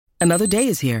Another day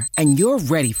is here, and you're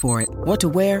ready for it. What to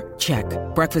wear? Check.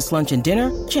 Breakfast, lunch, and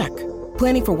dinner? Check.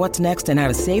 Planning for what's next and how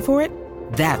to save for it?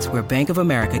 That's where Bank of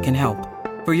America can help.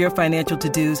 For your financial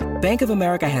to-dos, Bank of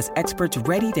America has experts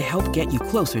ready to help get you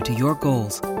closer to your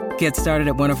goals. Get started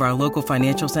at one of our local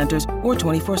financial centers or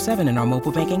 24/7 in our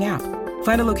mobile banking app.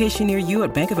 Find a location near you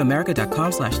at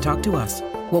bankofamerica.com/talktous.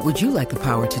 What would you like the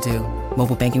power to do?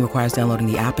 Mobile banking requires downloading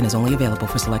the app and is only available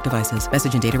for select devices.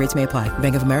 Message and data rates may apply.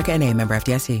 Bank of America N.A., member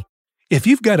FDIC. If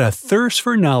you've got a thirst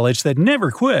for knowledge that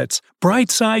never quits,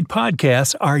 Brightside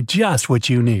Podcasts are just what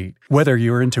you need. Whether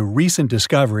you're into recent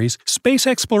discoveries, space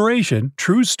exploration,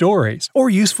 true stories, or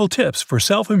useful tips for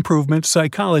self-improvement,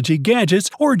 psychology, gadgets,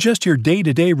 or just your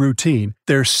day-to-day routine,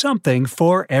 there's something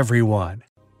for everyone.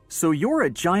 So you're a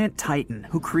giant titan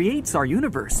who creates our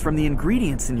universe from the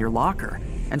ingredients in your locker.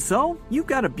 And so you've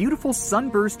got a beautiful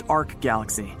sunburst arc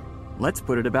galaxy. Let's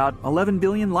put it about 11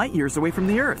 billion light years away from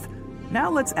the Earth. Now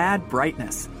let's add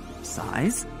brightness.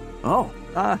 Size?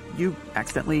 You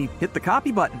accidentally hit the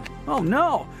copy button. Oh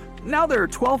no! Now there are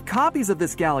 12 copies of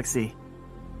this galaxy.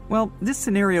 Well, this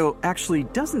scenario actually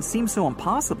doesn't seem so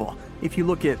impossible if you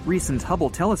look at recent Hubble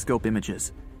telescope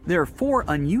images. There are 4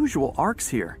 unusual arcs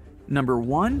here. Number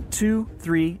 1, 2,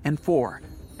 3, and 4.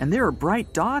 And there are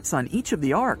bright dots on each of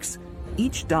the arcs.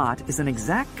 Each dot is an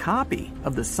exact copy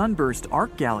of the sunburst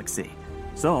arc galaxy.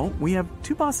 So we have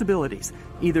 2 possibilities.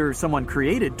 Either someone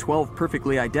created 12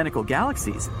 perfectly identical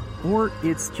galaxies, or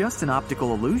it's just an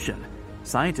optical illusion.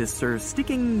 Scientists are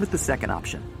sticking with the second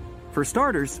option. For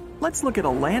starters, let's look at a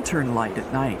lantern light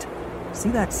at night. See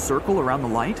that circle around the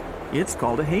light? It's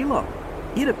called a halo.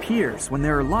 It appears when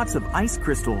there are lots of ice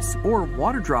crystals or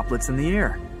water droplets in the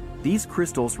air. These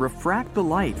crystals refract the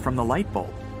light from the light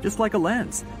bulb, just like a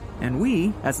lens. And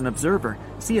we, as an observer,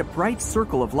 see a bright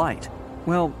circle of light.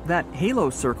 Well, that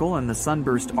halo circle and the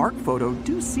sunburst arc photo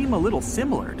do seem a little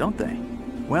similar, don't they?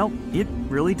 Well, it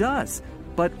really does.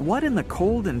 But what in the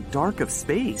cold and dark of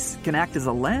space can act as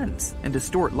a lens and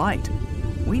distort light?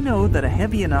 We know that a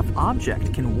heavy enough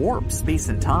object can warp space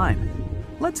and time.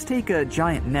 Let's take a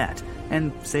giant net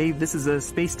and say this is a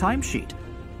space-time sheet.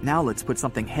 Now let's put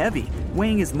something heavy,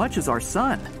 weighing as much as our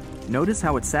sun. Notice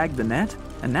how it sagged the net?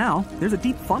 And now there's a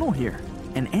deep funnel here.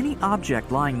 And any object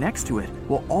lying next to it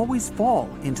will always fall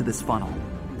into this funnel.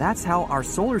 That's how our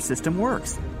solar system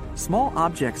works. Small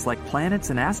objects like planets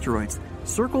and asteroids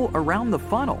circle around the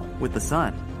funnel with the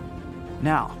sun.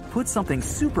 Now, put something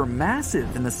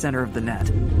supermassive in the center of the net,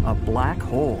 a black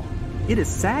hole. It has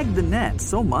sagged the net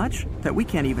so much that we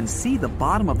can't even see the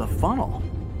bottom of the funnel.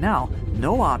 Now,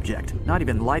 no object, not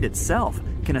even light itself,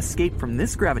 can escape from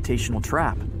this gravitational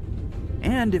trap.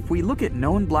 And if we look at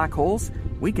known black holes,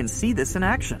 we can see this in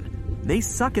action. They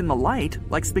suck in the light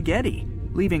like spaghetti,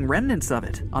 leaving remnants of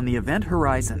it on the event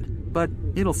horizon, but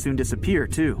it'll soon disappear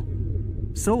too.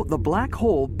 So the black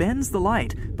hole bends the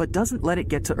light but doesn't let it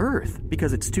get to Earth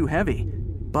because it's too heavy.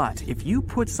 But if you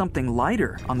put something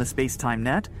lighter on the space-time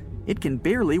net, it can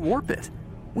barely warp it.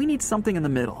 We need something in the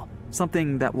middle,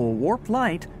 something that will warp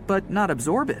light but not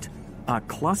absorb it. A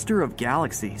cluster of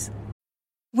galaxies.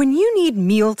 When you need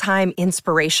mealtime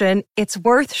inspiration, it's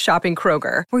worth shopping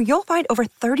Kroger, where you'll find over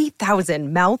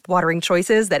 30,000 mouth-watering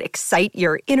choices that excite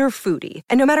your inner foodie.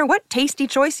 And no matter what tasty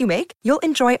choice you make, you'll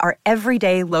enjoy our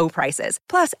everyday low prices,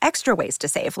 plus extra ways to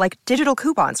save, like digital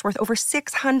coupons worth over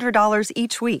 $600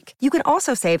 each week. You can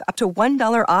also save up to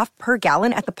 $1 off per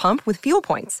gallon at the pump with fuel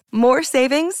points. More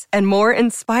savings and more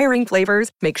inspiring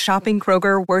flavors make shopping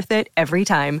Kroger worth it every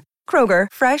time. Kroger,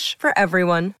 fresh for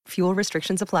everyone. Fuel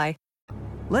restrictions apply.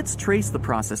 Let's trace the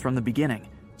process from the beginning.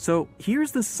 So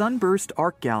here's the sunburst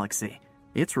arc galaxy.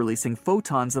 It's releasing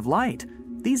photons of light.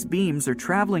 These beams are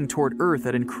traveling toward Earth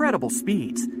at incredible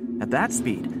speeds. At that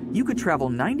speed, you could travel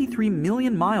 93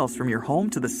 million miles from your home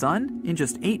to the sun in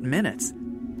just 8 minutes.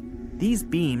 These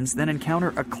beams then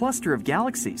encounter a cluster of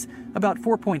galaxies, about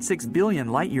 4.6 billion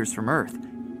light years from Earth.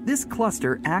 This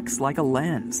cluster acts like a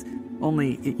lens,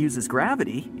 only it uses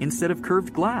gravity instead of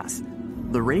curved glass.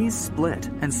 The rays split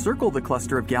and circle the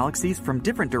cluster of galaxies from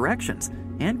different directions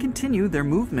and continue their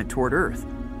movement toward Earth.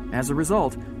 As a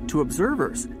result, to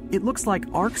observers, it looks like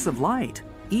arcs of light,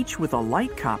 each with a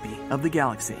light copy of the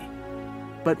galaxy.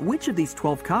 But which of these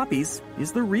 12 copies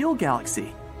is the real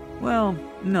galaxy? Well,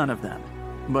 none of them.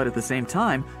 But at the same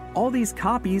time, all these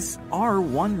copies are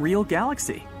one real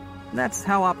galaxy. That's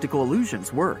how optical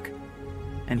illusions work.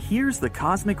 And here's the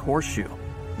cosmic horseshoe.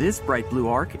 This bright blue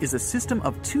arc is a system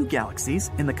of 2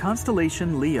 galaxies in the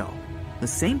constellation Leo. The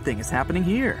same thing is happening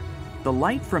here. The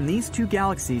light from these 2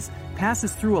 galaxies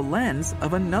passes through a lens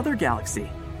of another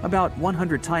galaxy, about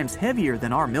 100 times heavier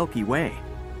than our Milky Way.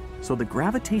 So the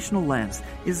gravitational lens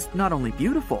is not only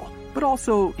beautiful, but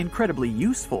also incredibly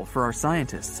useful for our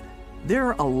scientists. There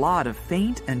are a lot of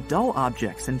faint and dull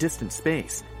objects in distant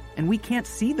space, and we can't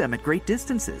see them at great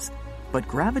distances. But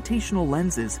gravitational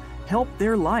lenses help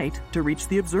their light to reach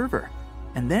the observer.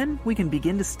 And then we can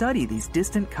begin to study these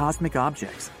distant cosmic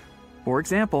objects. For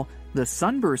example, the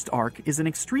Sunburst Arc is an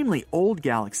extremely old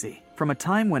galaxy from a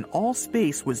time when all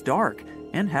space was dark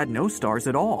and had no stars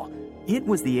at all. It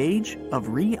was the age of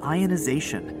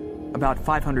reionization, about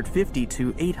 550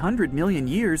 to 800 million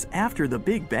years after the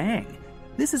Big Bang.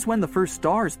 This is when the first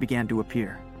stars began to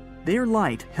appear. Their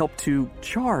light helped to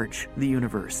charge the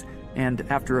universe, and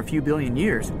after a few billion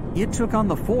years, it took on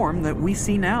the form that we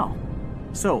see now.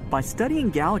 So, by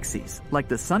studying galaxies like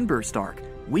the Sunburst Arc,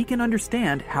 we can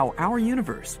understand how our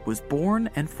universe was born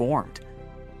and formed.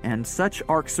 And such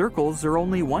arc circles are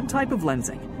only one type of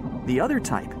lensing. The other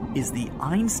type is the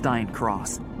Einstein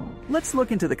cross. Let's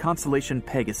look into the constellation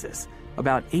Pegasus.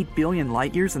 About 8 billion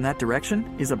light years in that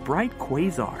direction is a bright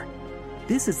quasar.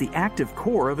 This is the active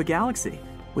core of a galaxy,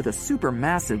 with a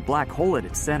supermassive black hole at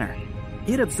its center.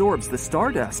 It absorbs the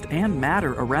stardust and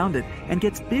matter around it and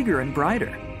gets bigger and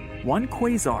brighter. One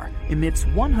quasar emits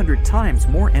 100 times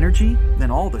more energy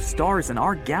than all the stars in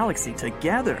our galaxy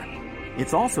together.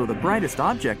 It's also the brightest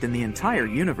object in the entire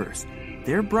universe.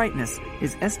 Their brightness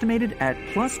is estimated at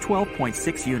plus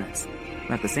 12.6 units.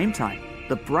 At the same time,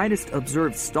 the brightest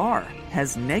observed star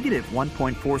has negative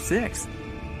 1.46.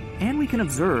 And we can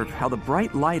observe how the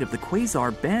bright light of the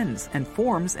quasar bends and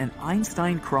forms an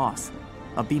Einstein cross.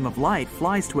 A beam of light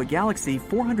flies to a galaxy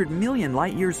 400 million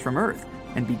light years from Earth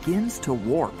and begins to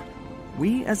warp.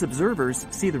 We as observers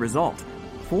see the result: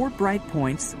 4 bright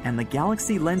points and the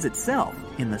galaxy lens itself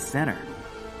in the center.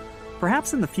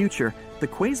 Perhaps in the future, the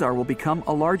quasar will become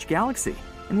a large galaxy,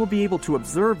 and we'll be able to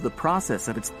observe the process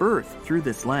of its birth through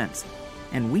this lens.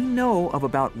 And we know of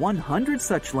about 100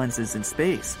 such lenses in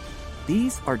space.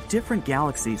 These are different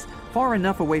galaxies far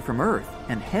enough away from Earth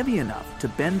and heavy enough to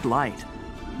bend light.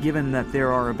 Given that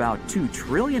there are about 2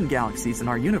 trillion galaxies in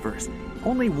our universe,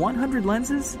 only 100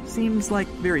 lenses seems like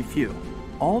very few.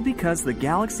 All because the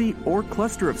galaxy or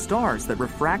cluster of stars that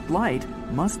refract light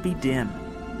must be dim.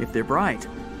 If they're bright,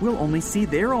 we'll only see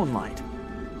their own light.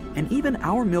 And even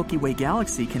our Milky Way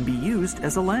galaxy can be used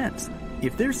as a lens.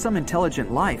 If there's some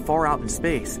intelligent life far out in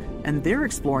space, and they're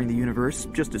exploring the universe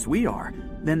just as we are,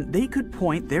 then they could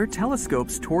point their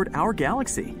telescopes toward our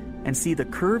galaxy and see the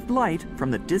curved light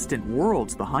from the distant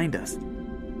worlds behind us.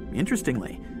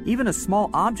 Interestingly, even a small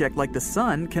object like the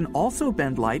sun can also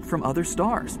bend light from other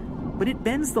stars, but it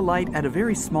bends the light at a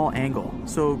very small angle,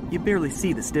 so you barely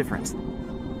see this difference.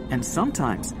 And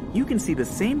sometimes you can see the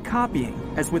same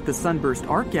copying as with the Sunburst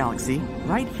Arc galaxy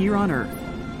right here on Earth.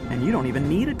 And you don't even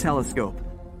need a telescope.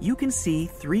 You can see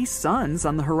 3 suns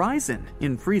on the horizon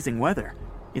in freezing weather.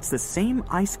 It's the same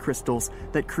ice crystals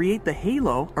that create the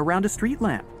halo around a street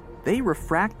lamp. They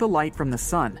refract the light from the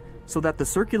sun so that the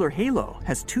circular halo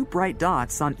has 2 bright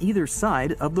dots on either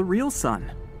side of the real sun.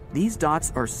 These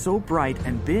dots are so bright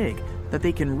and big that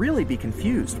they can really be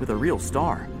confused with a real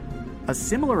star. A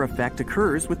similar effect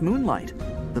occurs with moonlight.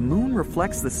 The moon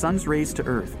reflects the sun's rays to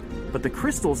Earth, but the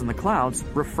crystals in the clouds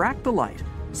refract the light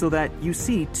so that you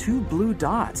see 2 blue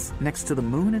dots next to the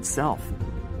moon itself.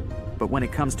 But when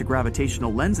it comes to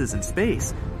gravitational lenses in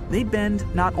space, they bend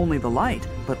not only the light,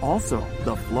 but also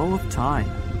the flow of time.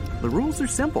 The rules are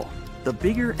simple. The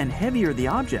bigger and heavier the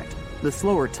object, the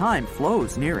slower time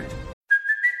flows near it.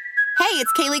 Hey,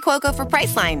 it's Kaylee Cuoco for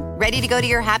Priceline. Ready to go to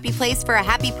your happy place for a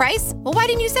happy price? Well, why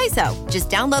didn't you say so? Just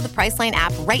download the Priceline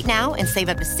app right now and save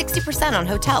up to 60% on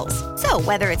hotels. So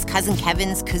whether it's Cousin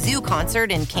Kevin's Kazoo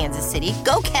Concert in Kansas City,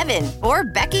 go Kevin, or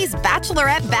Becky's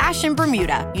Bachelorette Bash in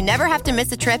Bermuda, you never have to miss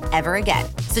a trip ever again.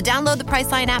 So download the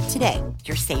Priceline app today.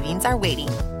 Your savings are waiting.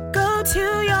 Go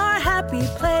to your happy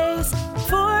place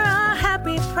for a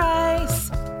happy price.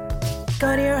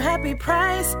 Go to your happy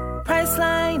price,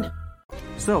 Priceline.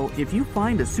 So, if you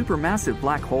find a supermassive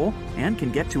black hole and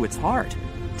can get to its heart,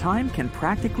 time can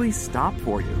practically stop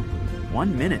for you.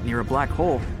 1 minute near a black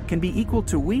hole can be equal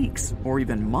to weeks or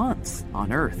even months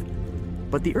on Earth.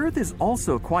 But the Earth is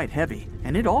also quite heavy,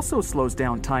 and it also slows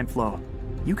down time flow.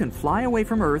 You can fly away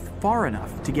from Earth far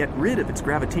enough to get rid of its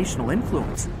gravitational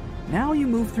influence. Now you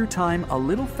move through time a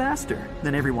little faster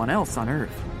than everyone else on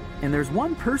Earth. And there's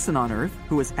one person on Earth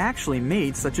who has actually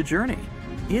made such a journey.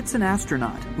 It's an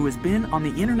astronaut who has been on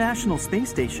the International Space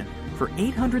Station for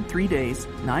 803 days,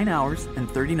 9 hours, and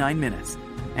 39 minutes,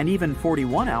 and even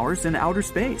 41 hours in outer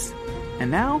space. And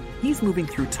now he's moving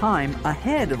through time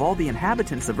ahead of all the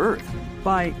inhabitants of Earth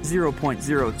by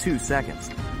 0.02 seconds.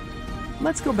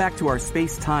 Let's go back to our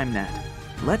space-time net.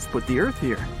 Let's put the Earth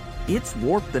here. It's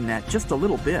warped the net just a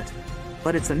little bit,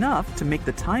 but it's enough to make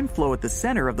the time flow at the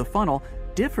center of the funnel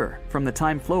differ from the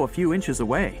time flow a few inches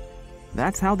away.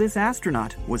 That's how this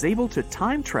astronaut was able to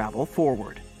time travel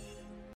forward.